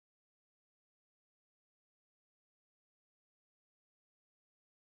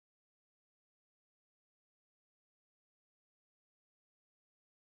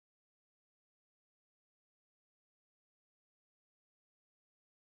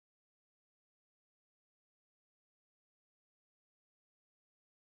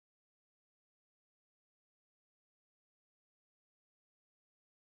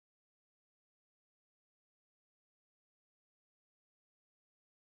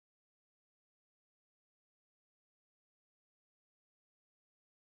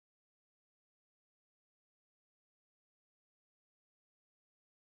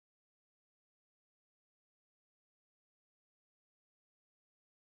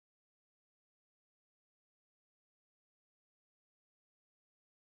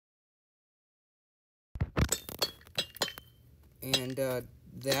And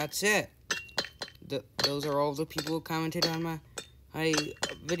that's it. Those are all the people who commented on my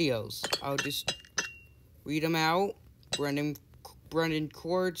videos. I'll just read them out. Brendan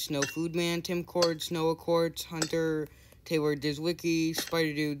Quartz, No Food Man, Tim Quartz, Noah Quartz, Hunter Taylor Dizwicki,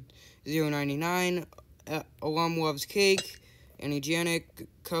 Spider Dude 099, Alum Loves Cake, Annie Janik,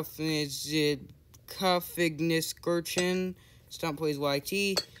 Cuffignis Gurchin, Stump Plays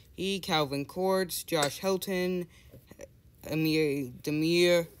YT, Calvin Quartz, Josh Hilton,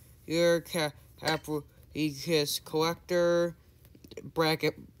 Demir, Capricus Collector,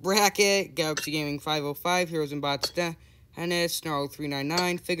 Bracket, Galaxy Gaming 505, Heroes and Bots Hennis, Snarl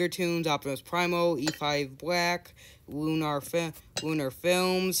 399, Figure Tunes, Optimus Primo, E5 Black, Lunar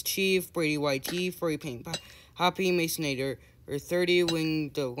Films, Chief, Brady YT, Furry Paint Hoppy, Masonator 30, Wing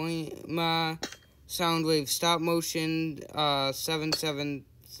Delima, Soundwave Stop Motion,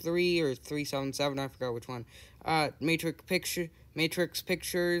 773 or 377, I forgot which one. Matrix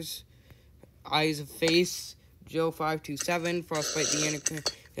Pictures, Eyes of Face, Joe 527, Frostbite the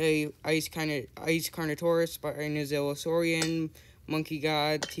Ice Carnotaurus, Spinosaurus, Monkey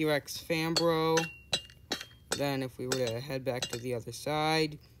God, T-Rex Fambro. Then if we were to head back to the other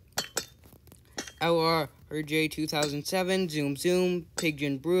side, LRJ 2007, Zoom,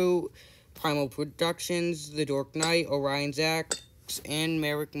 Pigeon Brew, Primal Productions, The Dork Knight, Orion Zax, and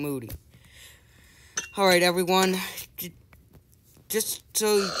Merrick Moody. Alright, everyone, just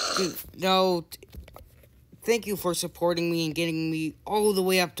so you know, thank you for supporting me and getting me all the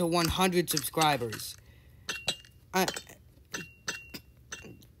way up to 100 subscribers. I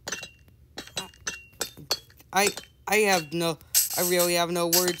really have no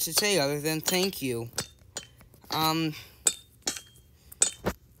words to say other than thank you.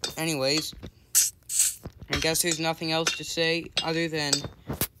 Anyways, I guess there's nothing else to say other than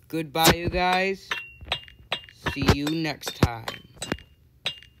goodbye, you guys. See you next time.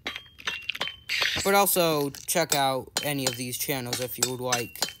 But also, check out any of these channels if you would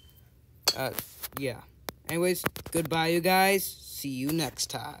like. Yeah. Anyways, goodbye, you guys. See you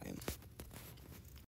next time.